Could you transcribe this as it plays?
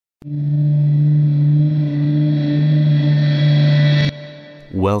Welcome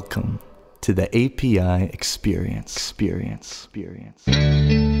to the API Experience.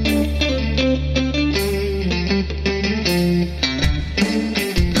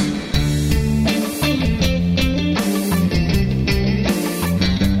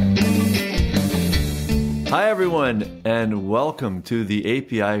 Hi, everyone, and welcome to the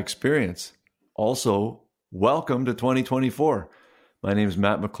API Experience. Also, welcome to 2024. My name is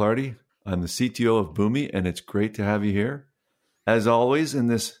Matt McClarty. I'm the CTO of Boomi, and it's great to have you here. As always, in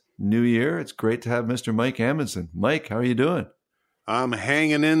this new year, it's great to have Mr. Mike Amundsen. Mike, how are you doing? I'm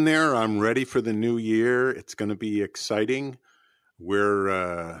hanging in there. I'm ready for the new year. It's going to be exciting.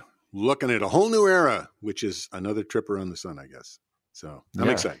 We're looking at a whole new era, which is another trip around the sun, I guess. So I'm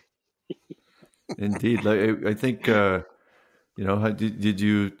excited. Indeed. I think, did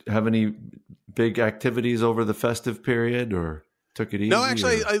you have any big activities over the festive period or took it easy? No,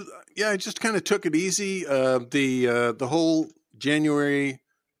 actually, I just kind of took it easy. The whole January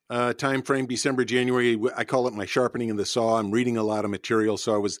time frame, December, January, I call it my sharpening of the saw. I'm reading a lot of material.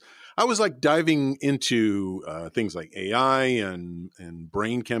 So I was like diving into things like AI and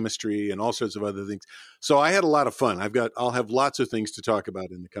brain chemistry and all sorts of other things. So I had a lot of fun. I'll have lots of things to talk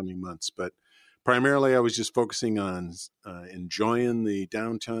about in the coming months, but primarily I was just focusing on enjoying the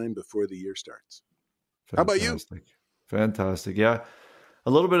downtime before the year starts. Fantastic. How about you? Fantastic. Yeah.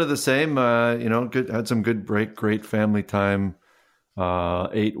 A little bit of the same, had some good break, great family time,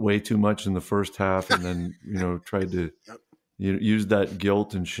 ate way too much in the first half and then, tried to use that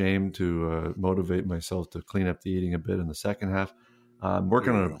guilt and shame to motivate myself to clean up the eating a bit in the second half. I'm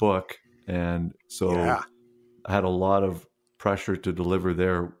working on a book, and so I had a lot of pressure to deliver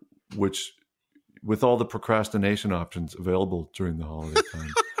there, which with all the procrastination options available during the holiday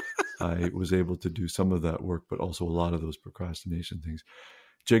time, I was able to do some of that work, but also a lot of those procrastination things.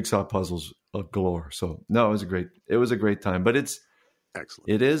 Jigsaw puzzles galore. So no, it was a great time, but excellent.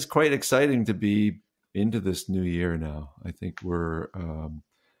 It is quite exciting to be into this new year now. I think we're,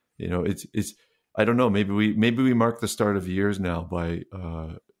 it's, I don't know, maybe we mark the start of years now by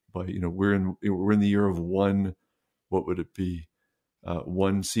we're in the year of one, what would it be?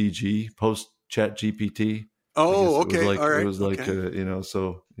 1 CG post Chat GPT. Oh, okay. All right. It was like,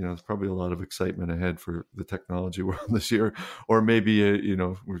 there's probably a lot of excitement ahead for the technology world this year, or maybe,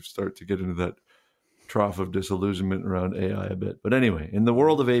 we start to get into that trough of disillusionment around AI a bit. But anyway, in the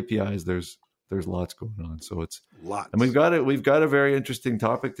world of APIs, there's lots going on. So it's lots. And we've got a very interesting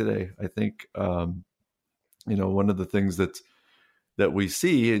topic today. I think, one of the things that we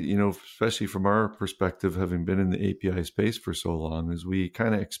see, especially from our perspective, having been in the API space for so long, is we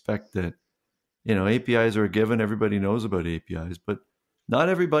kind of expect that, APIs are a given. Everybody knows about APIs, but not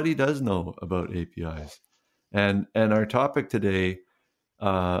everybody does know about APIs. And our topic today,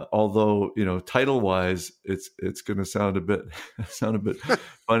 although, title-wise, it's going to sound a bit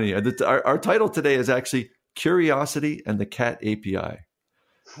funny. Our title today is actually Curiosity and the Cat API.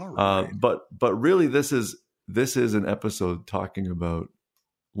 All right. But really, this is an episode talking about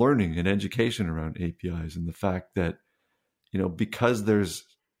learning and education around APIs and the fact that, because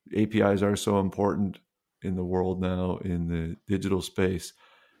APIs are so important in the world now, in the digital space,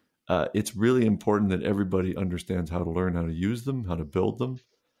 it's really important that everybody understands how to learn how to use them, how to build them.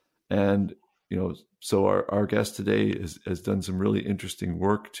 And, so our guest today has done some really interesting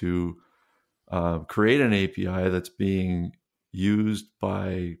work to create an API that's being used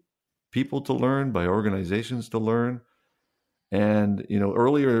by people to learn, by organizations to learn. And,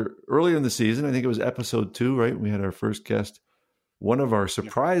 earlier in the season, I think it was episode 2, right? We had our first guest. One of our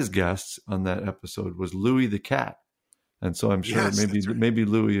surprise guests on that episode was Louis the cat. And so I'm sure maybe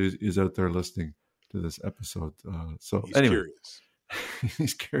Louis is out there listening to this episode. He's anyway, curious.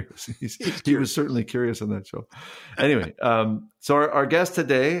 He's curious. He was certainly curious on that show. Anyway, so our guest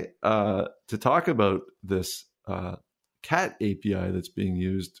today to talk about this cat API that's being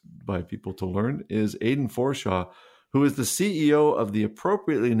used by people to learn is Aidan Forshaw, who is the CEO of the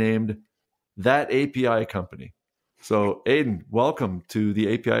appropriately named That API company. So Aidan, welcome to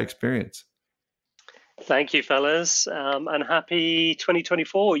the API Experience. Thank you, fellas, and happy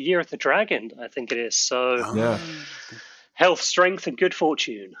 2024, Year of the Dragon, I think it is. So health, strength, and good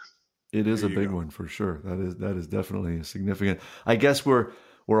fortune. It is a big one for sure. That is definitely significant. I guess we're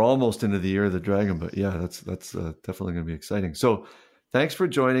almost into the Year of the Dragon, but yeah, that's definitely going to be exciting. So thanks for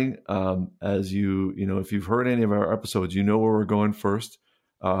joining. As if you've heard any of our episodes, you know where we're going first.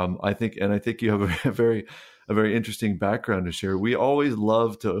 I think you have a very interesting background to share. We always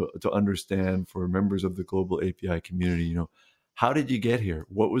love to understand, for members of the global API community, how did you get here?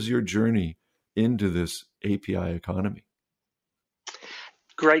 What was your journey into this API economy?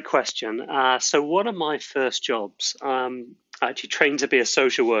 great question. So one of my first jobs, I actually trained to be a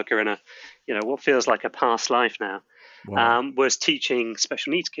social worker in what feels like a past life now. Wow. Was teaching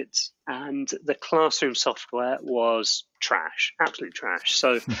special needs kids, and the classroom software was trash, absolute trash.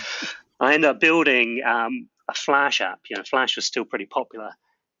 So I ended up building a Flash app. Flash was still pretty popular.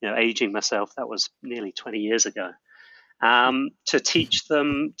 Aging myself, that was nearly 20 years ago. To teach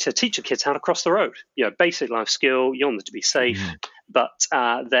the kids how to cross the road. Basic life skill. You want them to be safe, but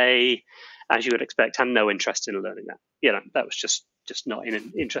they, as you would expect, had no interest in learning that. That was just not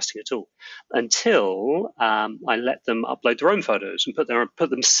interesting at all, until I let them upload their own photos and put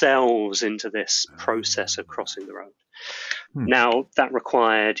themselves into this process of crossing the road. Now that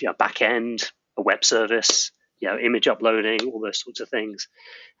required back end, a web service, image uploading, all those sorts of things,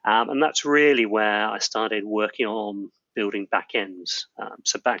 and that's really where I started working on building backends.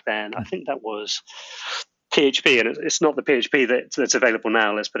 So back then, I think that was PHP, and it's not the PHP that's available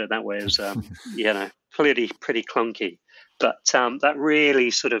now. Let's put it that way. It was clearly pretty clunky. But that really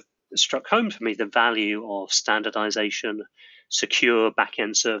sort of struck home for me the value of standardization, secure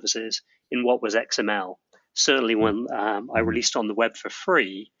backend services in what was XML. Certainly when I released on the web for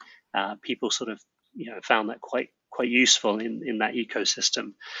free, people sort of found that quite useful in that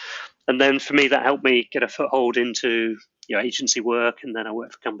ecosystem. And then for me, that helped me get a foothold into agency work. And then I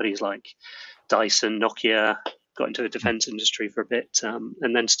worked for companies like Dyson, Nokia, got into the defense industry for a bit,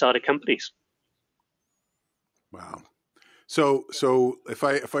 and then started companies. Wow. So if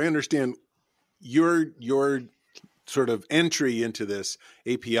I understand your sort of entry into this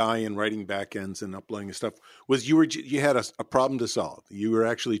API and writing backends and uploading and stuff was you had a problem to solve. You were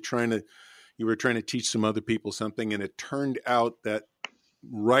actually trying to teach some other people something, and it turned out that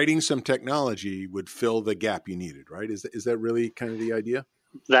writing some technology would fill the gap you needed, right? Is that really kind of the idea?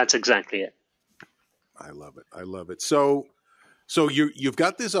 That's exactly it. I love it. So you've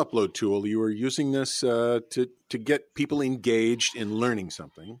got this upload tool. You were using this to get people engaged in learning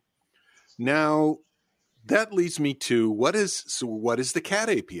something. Now, that leads me to what is the CAT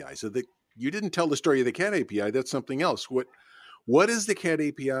API? So you didn't tell the story of the CAT API. That's something else. What is the CAT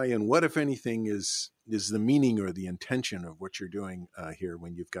API, and what, if anything, is the meaning or the intention of what you're doing here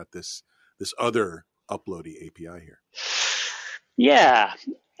when you've got this other uploady API here? Yeah.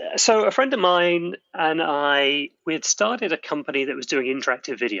 So a friend of mine and we had started a company that was doing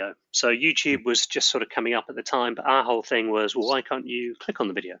interactive video. So YouTube was just sort of coming up at the time, but our whole thing was, well, why can't you click on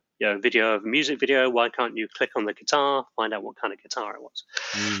the video? Video of a music video, why can't you click on the guitar, find out what kind of guitar it was?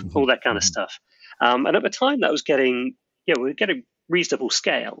 All that kind of stuff. And at the time that was we were getting reasonable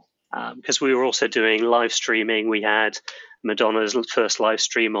scale because we were also doing live streaming. We had Madonna's first live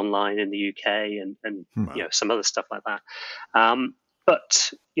stream online in the UK and some other stuff like that.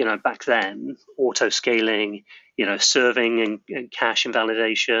 But, back then, auto scaling, serving and cache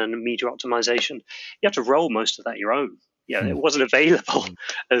invalidation, media optimization, you have to roll most of that your own. It wasn't available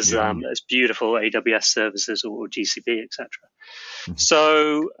as beautiful AWS services or GCP, etc.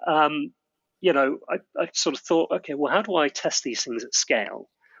 So, I sort of thought, okay, well, how do I test these things at scale?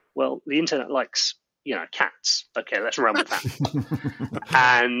 Well, the internet likes, cats. Okay, let's run with that.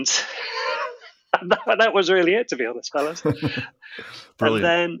 And that was really it, to be honest, fellas.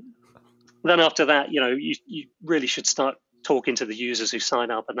 And then after that, you really should start talking to the users who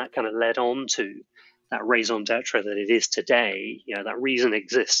sign up, and that kind of led on to that raison d'etre that it is today. That reason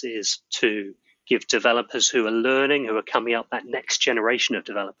exists is to give developers who are learning, who are coming up, that next generation of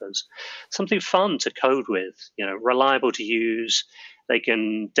developers, something fun to code with, reliable to use. They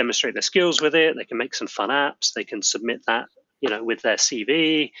can demonstrate their skills with it. They can make some fun apps. They can submit that with their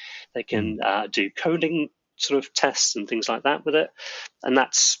CV. They can do coding sort of tests and things like that with it. And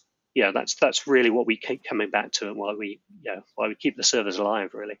that's really what we keep coming back to, and why we keep the servers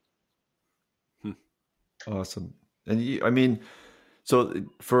alive, really. Awesome. And so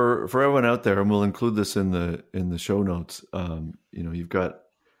for everyone out there, and we'll include this in the show notes, you've got,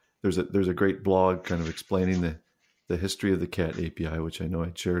 there's a great blog kind of explaining the history of the CAT API, which I know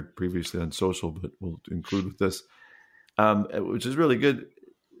I'd shared previously on social, but we'll include with this. Which is really good.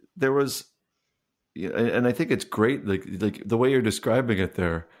 There was, and I think it's great, like the way you're describing it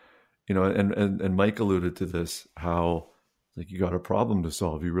there, and Mike alluded to this, how like you got a problem to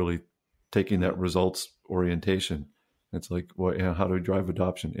solve. You're really taking that results orientation. It's like, well, how do we drive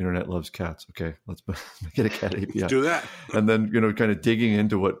adoption? Internet loves cats. Okay, let's get a CAT API. Let's do that. And then, kind of digging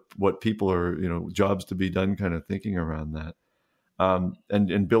into what people are, jobs to be done, kind of thinking around that,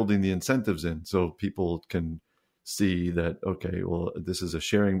 and building the incentives in so people can see that, okay, well, this is a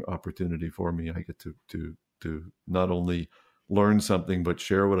sharing opportunity for me. I get to not only learn something, but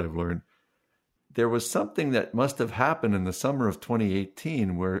share what I've learned. there was something that must have happened in the summer of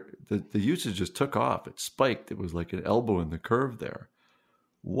 2018 where the usage just took off. It spiked. It was like an elbow in the curve there.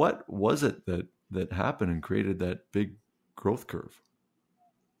 What was it that happened and created that big growth curve?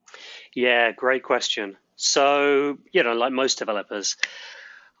 Yeah, great question. So, like most developers,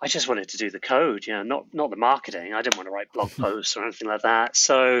 I just wanted to do the code, not the marketing. I didn't want to write blog posts or anything like that.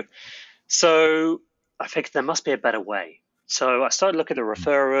 So I figured there must be a better way. So I started looking at the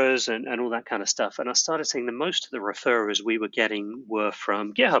referrers and all that kind of stuff. And I started seeing that most of the referrers we were getting were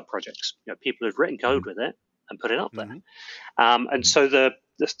from GitHub projects. People who'd written code with it and put it up there. And so the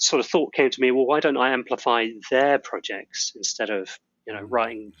sort of thought came to me, well, why don't I amplify their projects instead of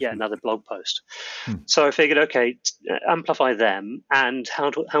writing yet another blog post? So I figured, okay, amplify them, and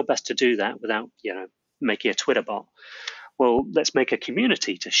how best to do that without making a Twitter bot? Well, let's make a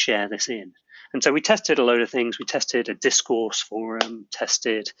community to share this in. And so we tested a load of things. We tested a discourse forum,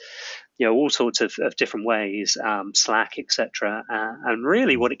 tested all sorts of different ways, Slack, etc. And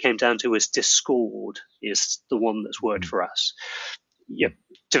really what it came down to was Discord is the one that's worked for us.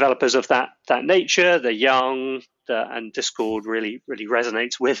 Developers of that nature, they're young, and Discord really, really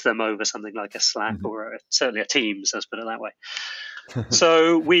resonates with them over something like a Slack or certainly a Teams, let's put it that way.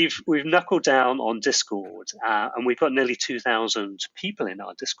 So we've knuckled down on Discord, and we've got nearly 2,000 people in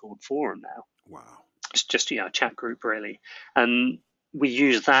our Discord forum now. Wow. It's just a chat group, really. And we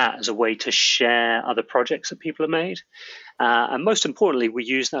use that as a way to share other projects that people have made. And most importantly, we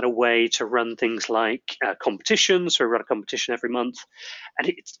use that a way to run things like competitions. So we run a competition every month.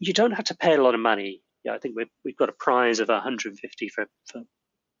 And you don't have to pay a lot of money. I think we've got a prize of 150 for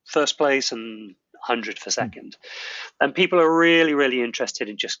first place and 100 for second. And people are really, really interested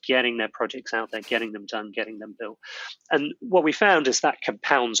in just getting their projects out there, getting them done, getting them built. And what we found is that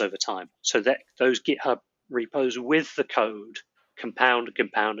compounds over time. So that those GitHub repos with the code compound and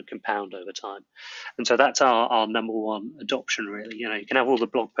compound and compound over time. And so that's our number one adoption, really. You can have all the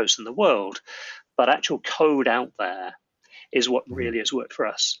blog posts in the world, but actual code out there is what really has worked for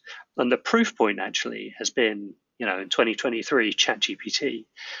us. And the proof point actually has been, in 2023, ChatGPT.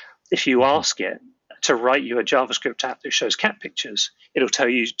 If you ask it to write you a JavaScript app that shows cat pictures, it'll tell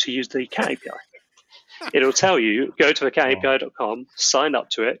you to use the cat API. It'll tell you, go to thecatapi.com, sign up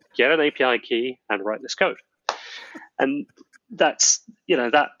to it, get an API key, and write this code. And that's,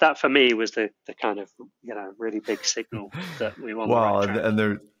 that for me was the kind of, really big signal that we want. Wow.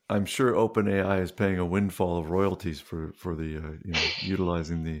 And I'm sure OpenAI is paying a windfall of royalties for the,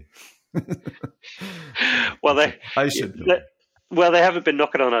 utilizing the. Well, I should know. Well, they haven't been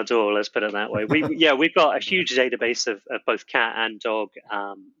knocking on our door. Let's put it that way. We've got a huge database of both cat and dog,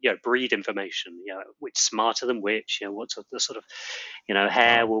 breed information. Which smarter than which. What's the sort of,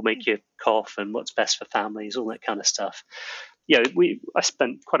 hair will make you cough, and what's best for families, all that kind of stuff. I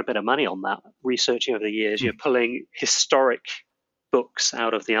spent quite a bit of money on that researching over the years. Pulling historic books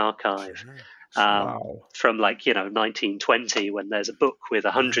out of the archive. From 1920, when there's a book with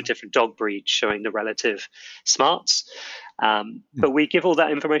 100 different dog breeds showing the relative smarts. But we give all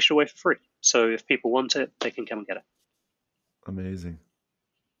that information away for free. So if people want it, they can come and get it. Amazing.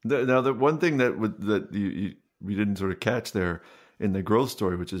 Now, the one thing that we didn't sort of catch there in the growth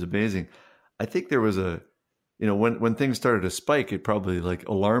story, which is amazing, I think there was when things started to spike, it probably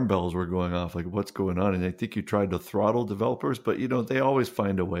alarm bells were going off, like what's going on? And I think you tried to throttle developers, but they always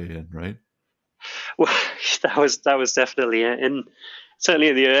find a way in, right? Well, that was definitely it. And certainly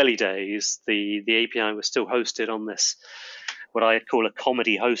in the early days, the API was still hosted on this, what I call a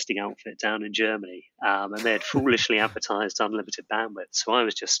comedy hosting outfit down in Germany. And they had foolishly advertised unlimited bandwidth. So I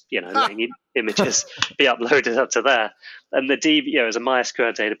was just, letting images be uploaded up to there. And the DB, it was a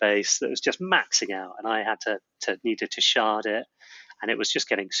MySQL database that was just maxing out. And I had needed to shard it. And it was just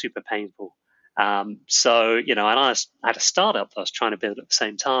getting super painful. And I had a startup that I was trying to build at the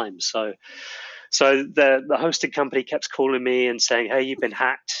same time. So the hosting company kept calling me and saying, "Hey, you've been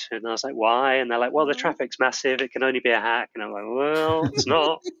hacked." And I was like, "Why?" And they're like, "Well, the traffic's massive. It can only be a hack." And I'm like, "Well, it's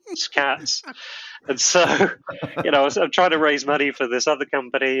not. It's cats." And so, I'm trying to raise money for this other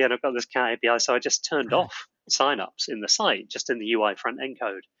company, and I've got this cat API. So I just turned off signups in the site, just in the UI front end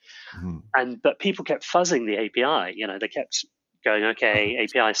code. But people kept fuzzing the API. They kept going, okay,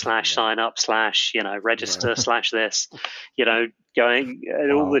 API / register / this, going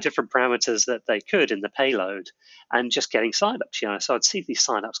at all the different parameters that they could in the payload and just getting signups, So I'd see these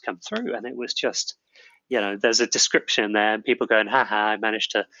signups come through, and it was just, there's a description there and people going, haha, I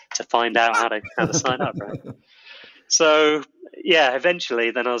managed to find out how to sign up, right? So eventually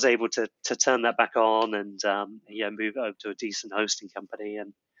then I was able to turn that back on and move over to a decent hosting company,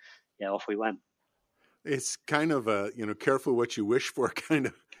 and off we went. It's kind of a, careful what you wish for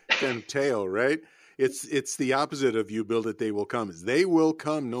kind kind of tale, right? It's the opposite of you build it, they will come. They will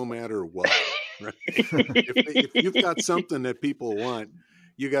come no matter what. Right? if you've got something that people want,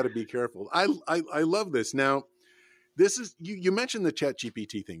 you got to be careful. I love this. Now, this is you mentioned the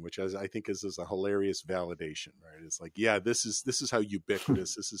ChatGPT thing, which I think is a hilarious validation, right? It's like, yeah, this is how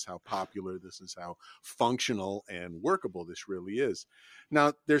ubiquitous, this is how popular, this is how functional and workable this really is.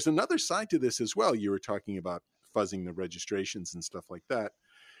 Now, there's another side to this as well. You were talking about fuzzing the registrations and stuff like that.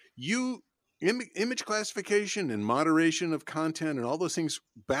 Image classification and moderation of content and all those things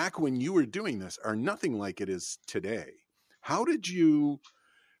back when you were doing this are nothing like it is today. Did you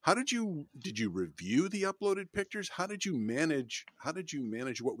review the uploaded pictures? How did you manage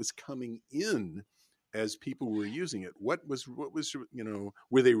what was coming in as people were using it? What was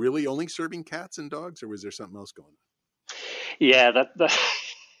were they really only serving cats and dogs, or was there something else going on? Yeah,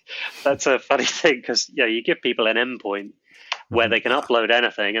 that's a funny thing, because you give people an endpoint where they can upload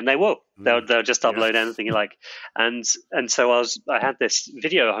anything, and they will. They'll just upload anything you like. And so I had this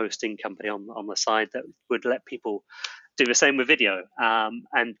video hosting company on the side that would let people do the same with video.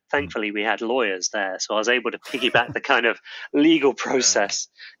 And thankfully we had lawyers there, so I was able to piggyback the kind of legal process.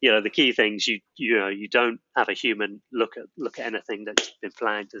 The key things, you don't have a human look at anything that's been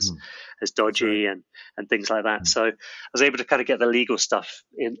flagged as dodgy and things like that. So I was able to kind of get the legal stuff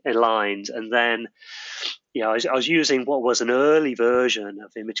in aligned, and then I was using what was an early version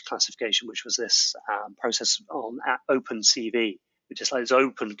of image classification, which was this process on OpenCV, which is like this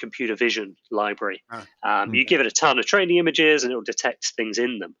open computer vision library. You give it a ton of training images and it will detect things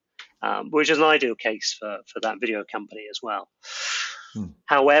in them, which is an ideal case for that video company as well.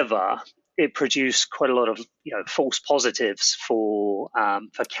 However, it produced quite a lot of false positives for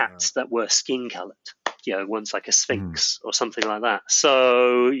cats that were skin colored, ones like a Sphinx or something like that.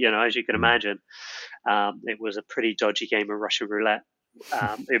 So, as you can imagine, it was a pretty dodgy game of Russian roulette,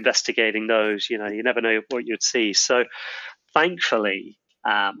 investigating those. You never know what you'd see. So thankfully,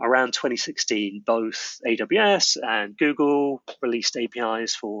 around 2016, both AWS and Google released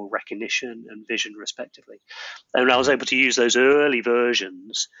APIs for recognition and vision, respectively. And I was able to use those early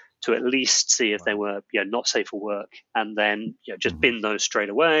versions to at least see if they were not safe for work, and then just bin those straight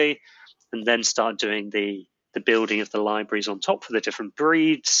away, and then start doing the building of the libraries on top for the different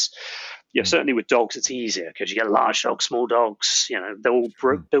breeds. Certainly with dogs, it's easier because you get large dogs, small dogs. They're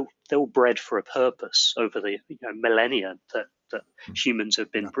all bred for a purpose over the millennia that humans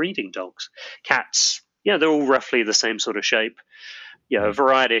have been breeding dogs. Cats, they're all roughly the same sort of shape. A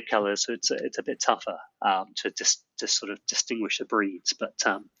variety of colors, so it's a bit tougher to just sort of distinguish the breeds. But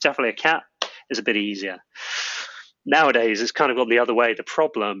definitely a cat is a bit easier. Nowadays, it's kind of gone the other way. The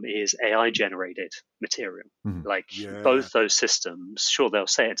problem is AI-generated material. Both those systems, sure, they'll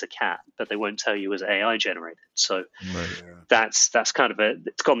say it's a cat, but they won't tell you it's AI-generated. So that's kind of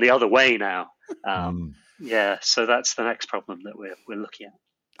it's gone the other way now. So that's the next problem that we're looking at.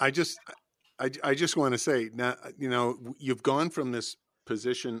 I just want to say, now, you've gone from this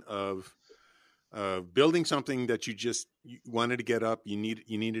position of building something that you wanted to get up, you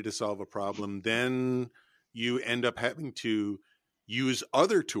needed to solve a problem, then you end up having to use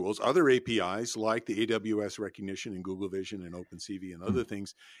other tools, other APIs like the AWS recognition and Google Vision and OpenCV and other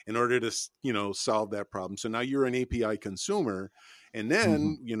things in order to, solve that problem. So now you're an API consumer. And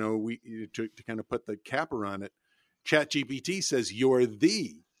then, to kind of put the capper on it, ChatGPT says you're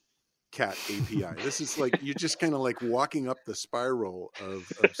the cat API. This is like, you're just kind of like walking up the spiral of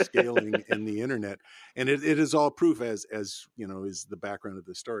scaling in the internet. And it is all proof, as is the background of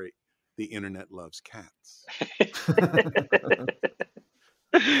the story. The internet loves cats.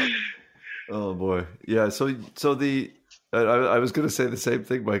 Oh boy, yeah. So I was going to say the same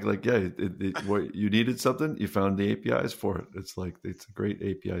thing, Mike. Like, what you needed something, you found the APIs for it. It's a great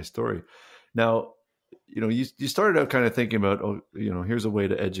API story. Now, you started out kind of thinking about, here's a way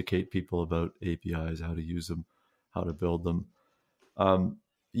to educate people about APIs, how to use them, how to build them.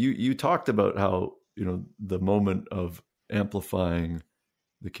 You talked about how the moment of amplifying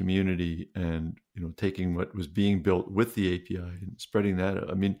the community and taking what was being built with the API and spreading that out.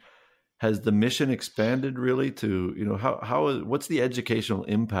 I mean, has the mission expanded really to what's the educational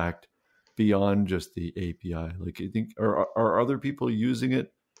impact beyond just the API? Like, you think are other people using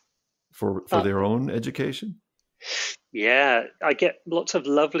it for their own education? Yeah, I get lots of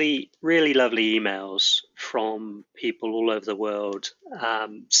really lovely emails from people all over the world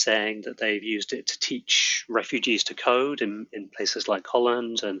saying that they've used it to teach refugees to code in places like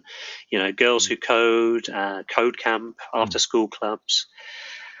Holland, and girls who code, code camp, after school clubs.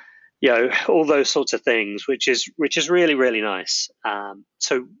 all those sorts of things, which is really, really nice.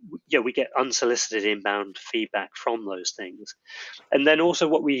 So we get unsolicited inbound feedback from those things. And then also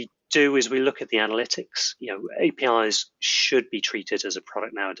what we do is we look at the analytics. APIs should be treated as a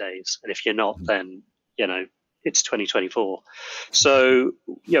product nowadays. And if you're not, then, it's 2024. So,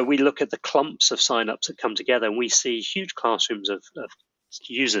 we look at the clumps of signups that come together, and we see huge classrooms of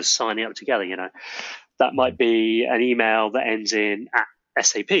users signing up together. That might be an email that ends in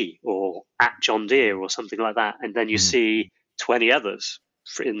 @SAP or @John Deere or something like that. And then you see 20 others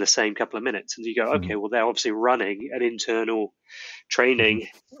in the same couple of minutes. And you go, okay, well, they're obviously running an internal training,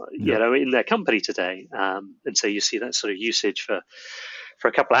 in their company today. And so you see that sort of usage for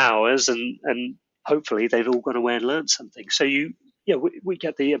a couple of hours, and hopefully they've all gone away and learned something. So we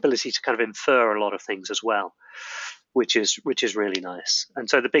get the ability to kind of infer a lot of things as well, which is really nice. And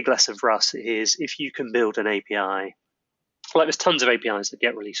so the big lesson for us is if you can build an API, like there's tons of APIs that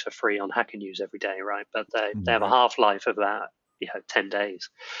get released for free on Hacker News every day, right? But they have a half-life of about 10 days.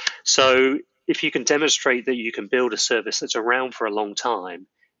 So if you can demonstrate that you can build a service that's around for a long time,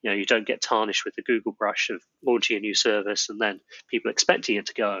 you don't get tarnished with the Google brush of launching a new service and then people expecting it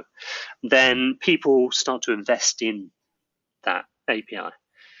to go, then people start to invest in that API.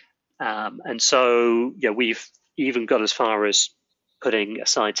 And so, we've even got as far as putting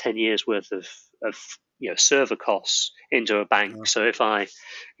aside 10 years worth of server costs into a bank. So if I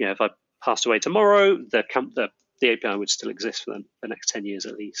passed away tomorrow, the API would still exist for the next 10 years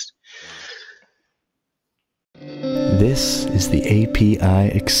at least. This is the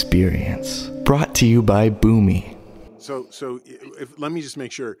API Experience, brought to you by Boomi. So let me just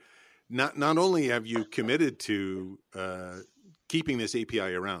make sure. Not only have you committed to keeping this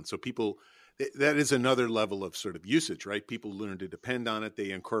API around, so people, that is another level of sort of usage, right? People learn to depend on it;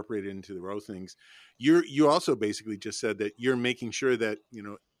 they incorporate it into their own things. You also basically just said that you're making sure that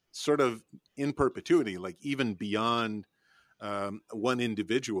sort of in perpetuity, like even beyond one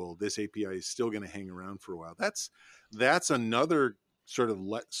individual, this API is still going to hang around for a while. That's another sort of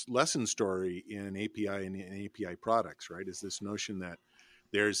lesson story in API and in API products, right? Is this notion that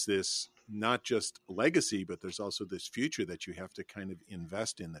there's this not just legacy, but there's also this future that you have to kind of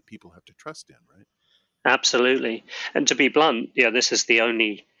invest in, that people have to trust in, right? Absolutely. And to be blunt, this is the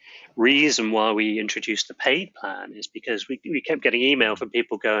only reason why we introduced the paid plan, is because we kept getting email from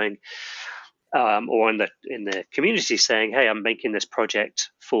people going, or in the community saying, "Hey, I'm making this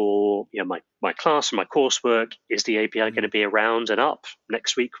project for my class and my coursework. Is the API going to be around and up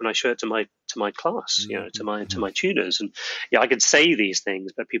next week when I show it to my class, to my tutors?" And I can say these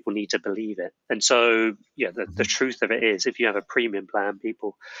things, but people need to believe it. And so the truth of it is, if you have a premium plan,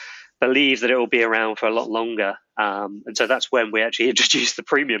 people believe that it will be around for a lot longer. And so that's when we actually introduced the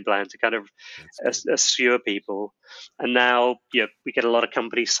premium plan to kind of assure people. And now we get a lot of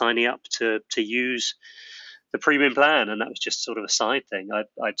companies signing up to use the premium plan. And that was just sort of a side thing.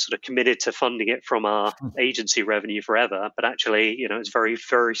 I'd sort of committed to funding it from our agency revenue forever, but actually, it's very,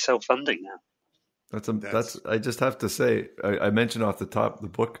 very self-funding now. I just have to say, I mentioned off the top the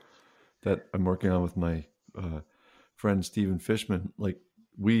book that I'm working on with my friend Stephen Fishman. Like,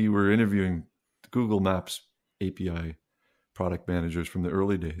 we were interviewing Google Maps API product managers from the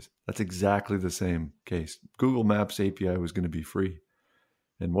early days. That's exactly the same case. Google Maps API was going to be free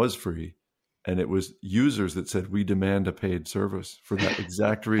and was free. And it was users that said, we demand a paid service for that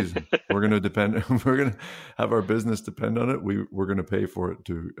exact reason. We're going to have our business depend on it. We're going to pay for it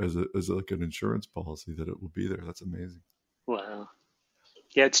as like an insurance policy that it will be there. That's amazing. Wow.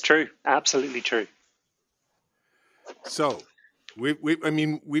 Yeah, it's true. Absolutely true. So we've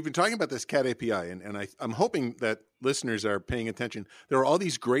been talking about this CAT API, and I'm hoping that listeners are paying attention. There are all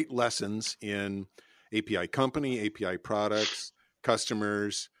these great lessons in API company, API products,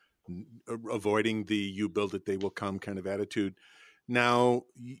 customers, avoiding the "you build it, they will come" kind of attitude. Now,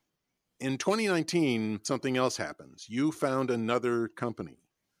 in 2019, something else happens. You found another company,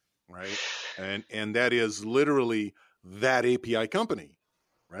 right? And that is literally that API company,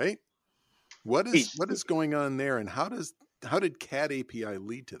 right? What is going on there, and how did CAT API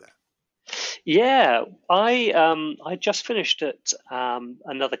lead to that? Yeah, I just finished at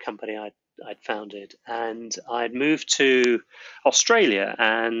another company I'd founded, and I'd moved to Australia,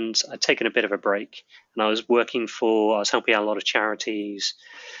 and I'd taken a bit of a break, and I was helping out a lot of charities,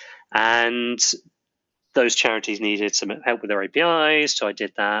 and those charities needed some help with their APIs, so I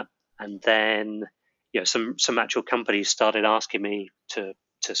did that, and then some actual companies started asking me to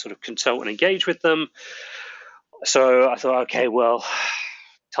sort of consult and engage with them. So I thought, okay, well,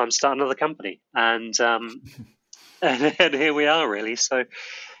 time to start another company, and here we are, really. So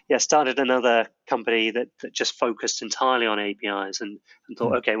started another company that just focused entirely on APIs and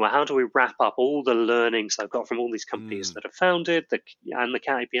thought, okay, well, how do we wrap up all the learnings I've got from all these companies that have founded the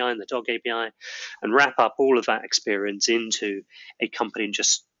Cat API and the Dog API, and wrap up all of that experience into a company and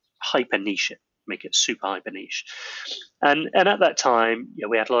just hyper niche it, make it super hyper niche. And at that time,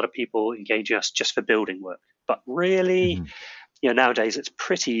 we had a lot of people engaging us just for building work. But really, nowadays it's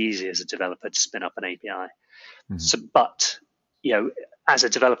pretty easy as a developer to spin up an API. So, but as a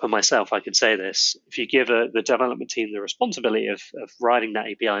developer myself, I can say this: if you give the development team the responsibility of writing that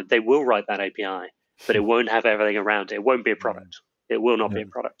API, they will write that API, but it won't have everything around it. It won't be a product. It will not be a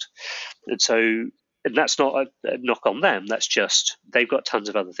product. And that's not a knock on them. That's just they've got tons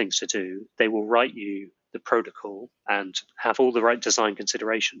of other things to do. They will write you the protocol and have all the right design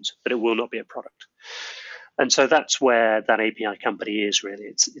considerations, but it will not be a product. And so that's where that API company is really.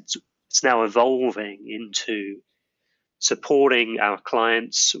 It's now evolving into supporting our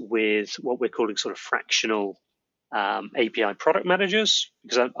clients with what we're calling sort of fractional API product managers,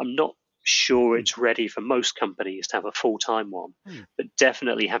 because I'm not sure it's ready for most companies to have a full-time one, but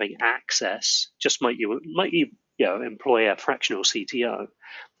definitely having access, just might you employ a fractional CTO,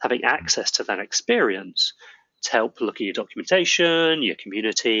 having access to that experience to help look at your documentation, your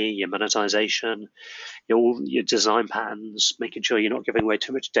community, your monetization, your design patterns, making sure you're not giving away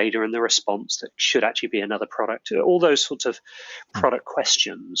too much data in the response that should actually be another product, all those sorts of product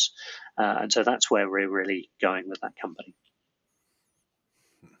questions. And so that's where we're really going with that company.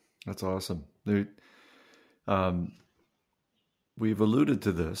 That's awesome. We've alluded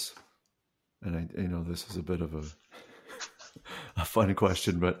to this, and I know this is a bit of a fun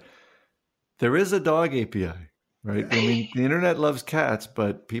question, but there is a dog API, right? I mean, the internet loves cats,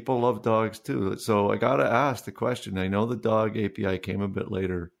 but people love dogs too. So I got to ask the question. I know the dog API came a bit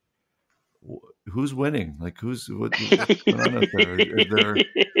later. Who's winning? Like, what's going on out there?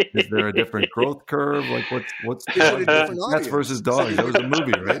 Is there a different growth curve? Like, what's cats versus dogs? That was a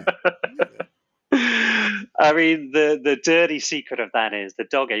movie, right? I mean, the dirty secret of that is the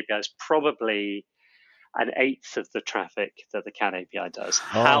dog API is probably an eighth of the traffic that the cat API does.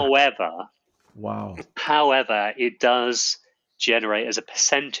 However, it does generate as a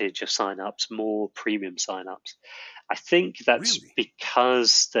percentage of signups more premium signups. I think that's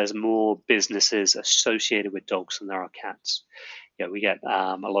because there's more businesses associated with dogs than there are cats. We get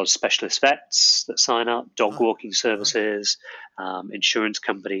a lot of specialist vets that sign up, dog walking services, insurance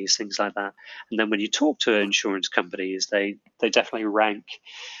companies, things like that. And then when you talk to insurance companies, they definitely rank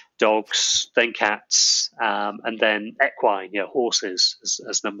dogs, then cats, and then equine, horses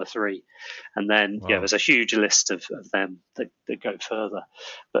as number 3. And then there's a huge list of them that go further.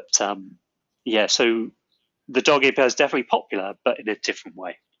 But so the dog API is definitely popular, but in a different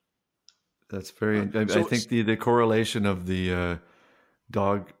way. That's very. I think the correlation of the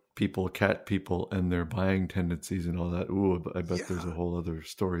dog people, cat people, and their buying tendencies and all that. Ooh, I bet there's a whole other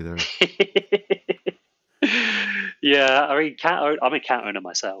story there. Yeah, I mean, I'm a cat owner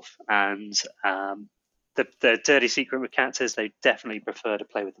myself, and the dirty secret with cats is they definitely prefer to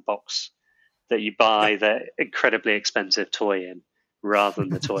play with the box that you buy the incredibly expensive toy in, rather than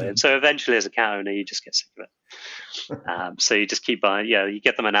the toy. And so eventually, as a cat owner, you just get sick of it. So you just keep buying. You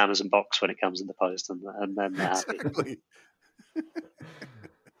get them an Amazon box when it comes in the post, and then they're happy. Exactly.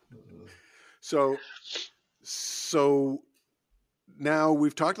 So now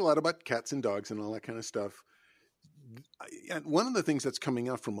we've talked a lot about cats and dogs and all that kind of stuff. And one of the things that's coming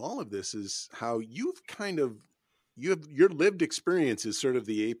out from all of this is how your lived experience is sort of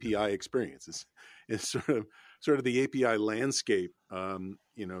the API experience. It's sort of the API landscape,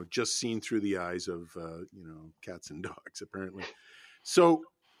 just seen through the eyes of, cats and dogs, apparently. So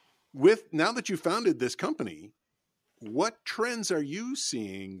now that you founded this company, what trends are you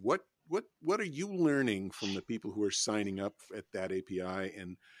seeing? What are you learning from the people who are signing up at that API,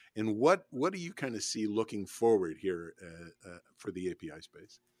 and what do you kind of see looking forward here for the API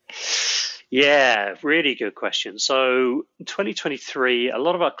space? Yeah, really good question. So in 2023, a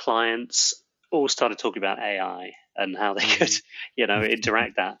lot of our clients all started talking about AI and how they could,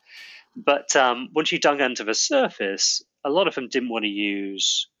 interact that. But once you dug under the surface, a lot of them didn't want to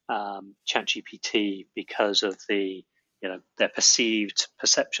use ChatGPT because of their perceived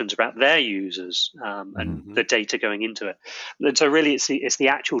perceptions about their users and the data going into it. And so really it's the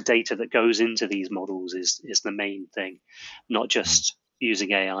actual data that goes into these models is the main thing, not just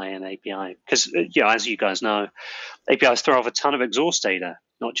using AI and API. Because, as you guys know, APIs throw off a ton of exhaust data,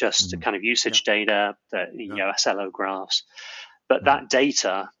 not just the kind of usage data, SLO graphs, but that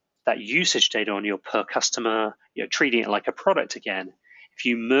data, that usage data on your per customer, treating it like a product again. If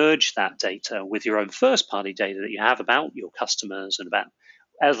you merge that data with your own first-party data that you have about your customers and about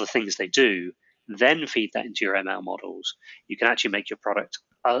other things they do, then feed that into your ML models, you can actually make your product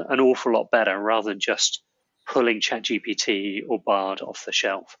an awful lot better rather than just pulling ChatGPT or Bard off the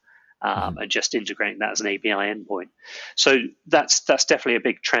shelf and just integrating that as an API endpoint. So that's definitely a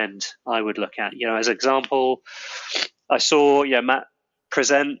big trend I would look at. As an example, I saw Matt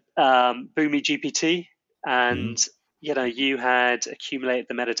present Boomi GPT, and you had accumulated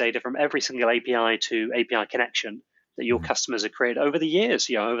the metadata from every single API to API connection that your customers have created over the years,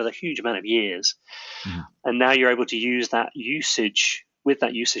 over the huge amount of years. And now you're able to use that usage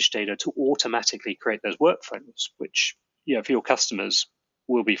data to automatically create those workflows, which, for your customers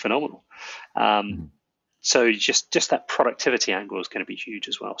will be phenomenal. So just that productivity angle is going to be huge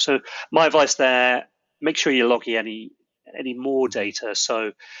as well. So my advice there, make sure you're logging any more data.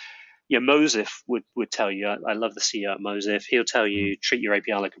 So Mosif would tell you, I love the CEO at Mosif, he'll tell you treat your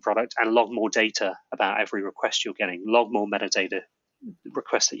API like a product and log more data about every request you're getting, log more metadata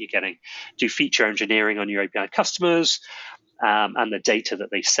requests that you're getting, do feature engineering on your API customers and the data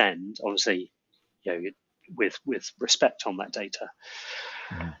that they send, obviously, with respect on that data.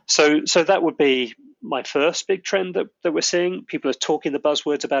 So that would be my first big trend that we're seeing. People are talking the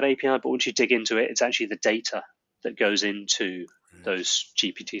buzzwords about API, but once you dig into it, it's actually the data that goes into those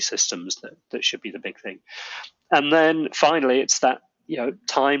GPT systems that should be the big thing. And then finally, it's that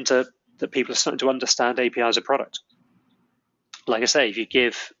time that people are starting to understand API as a product. Like I say, if you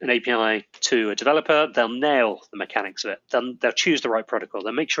give an API to a developer, they'll nail the mechanics of it. They'll choose the right protocol.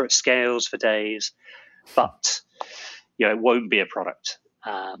 They'll make sure it scales for days, but it won't be a product.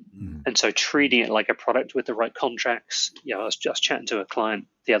 And so treating it like a product with the right contracts. I was just chatting to a client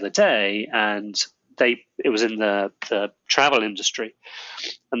the other day, and it was in the travel industry,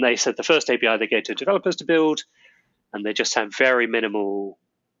 and they said the first API they gave to developers to build, and they just had very minimal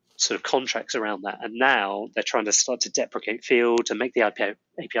sort of contracts around that. And now they're trying to start to deprecate fields and make the API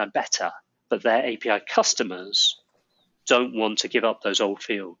better, but their API customers don't want to give up those old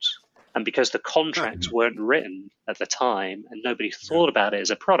fields. And because the contracts weren't written at the time and nobody thought about it as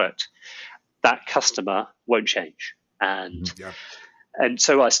a product, that customer won't change. And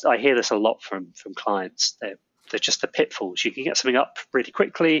so I hear this a lot from clients. They're just the pitfalls. You can get something up really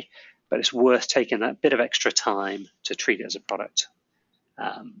quickly, but it's worth taking that bit of extra time to treat it as a product.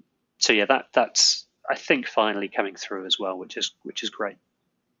 That's I think finally coming through as well, which is great.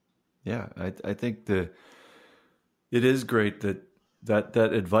 Yeah, I think it is great that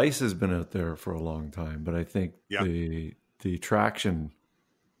advice has been out there for a long time, but I think the traction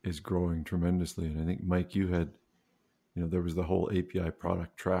is growing tremendously. And I think, Mike, you had, there was the whole API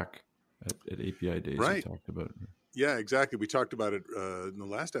product track at API Days you talked about it. Yeah, exactly. We talked about it in the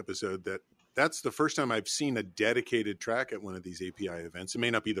last episode. That's the first time I've seen a dedicated track at one of these API events. It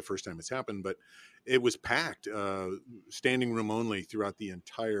may not be the first time it's happened, but it was packed, standing room only throughout the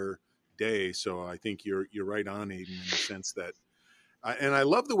entire day. So I think you're right on, Aiden, in the sense that, and I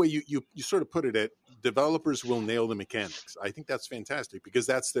love the way you sort of put it at developers will nail the mechanics. I think that's fantastic because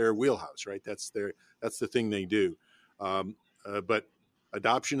that's their wheelhouse, right? That's the thing they do. But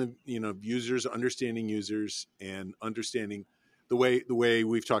adoption of users, understanding users, and understanding the way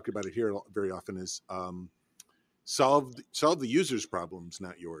we've talked about it here very often is solve the user's problems,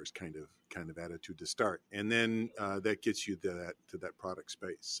 not yours, kind of attitude to start, and then that gets you to that product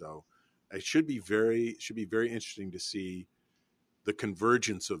space. So it should be very interesting to see the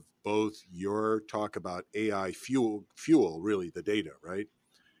convergence of both your talk about AI fuel really the data, right,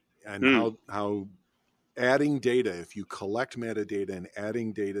 and how adding data, if you collect metadata and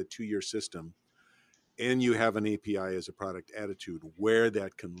adding data to your system, and you have an API as a product attitude, where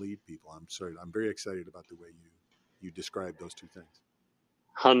that can lead people. I'm very excited about the way you describe those two things.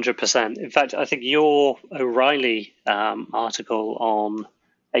 100%. In fact, I think your O'Reilly article on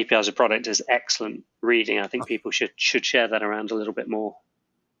API as a product is excellent reading. I think people should share that around a little bit more.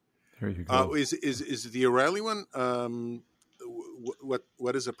 There you go. Is the O'Reilly one?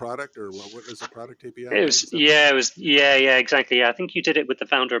 What is a product, or what is a product API? It was exactly. Yeah, I think you did it with the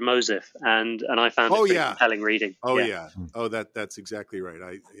founder of Mosif, and I found it pretty compelling reading. That's exactly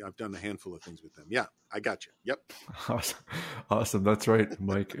right. I've done a handful of things with them. Yeah, I got you. Yep. Awesome. That's right,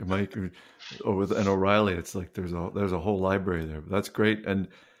 Mike. With an O'Reilly, it's like there's a whole library there. But that's great. And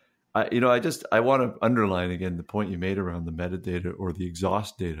I want to underline again the point you made around the metadata or the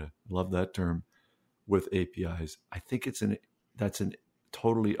exhaust data. I love that term with APIs. I think that's an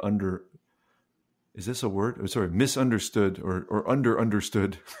totally is this a word? Oh, sorry, misunderstood or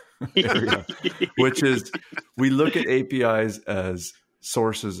understood area, which is we look at APIs as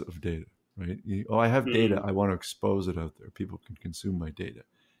sources of data, right? I have data. I want to expose it out there. People can consume my data.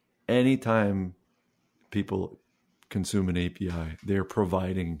 Anytime people consume an API, they're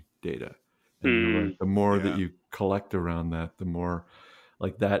providing data. And you're right, the more that you collect around that, the more,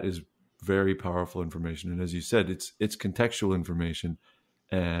 like, that is very powerful information. And as you said, it's contextual information,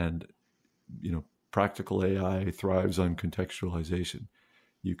 and practical AI thrives on contextualization.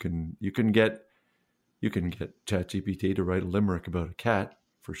 You can get ChatGPT to write a limerick about a cat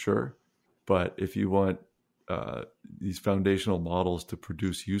for sure, but if you want these foundational models to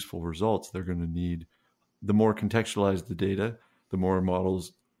produce useful results, they're going to need, the more contextualized the data, the more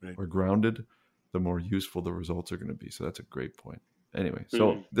models are grounded, the more useful the results are going to be. So that's a great point. Anyway,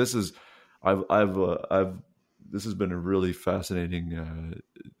 so this is, this has been a really fascinating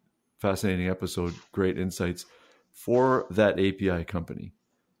episode. Great insights for that API company.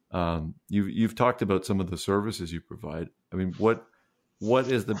 You've talked about some of the services you provide. I mean, what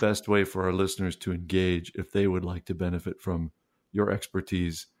is the best way for our listeners to engage if they would like to benefit from your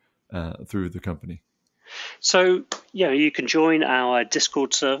expertise through the company? So, you can join our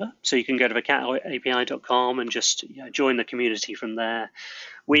Discord server. So you can go to thecatapi.com and just join the community from there.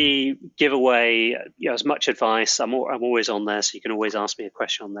 We give away as much advice. I'm always on there, so you can always ask me a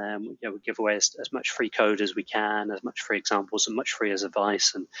question on there. And we give away as much free code as we can, as much free examples, and much free as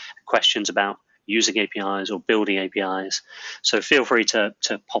advice and questions about using APIs or building APIs. So feel free to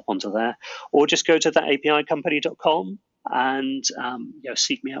pop onto there, or just go to thatapicompany.com and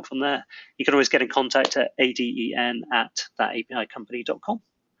seek me out from there. You can always get in contact at aden@thatapicompany.com.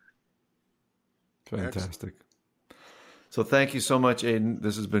 Fantastic. So thank you so much, Aidan.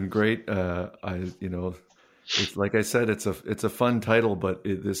 This has been great. It's, like I said, it's a fun title, but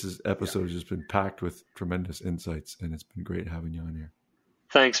this episode has just been packed with tremendous insights, and it's been great having you on here.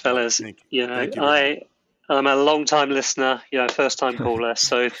 Thanks, fellas. Thank you. I'm a long-time listener, first-time caller,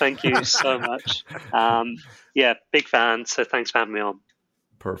 so thank you so much. Big fan, so thanks for having me on.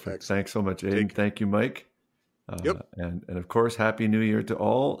 Perfect. Thanks so much, Aidan. Thank you, Mike. And of course, Happy New Year to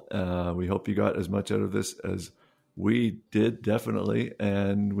all. We hope you got as much out of this as we did, definitely,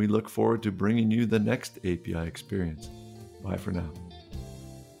 and we look forward to bringing you the next API experience. Bye for now.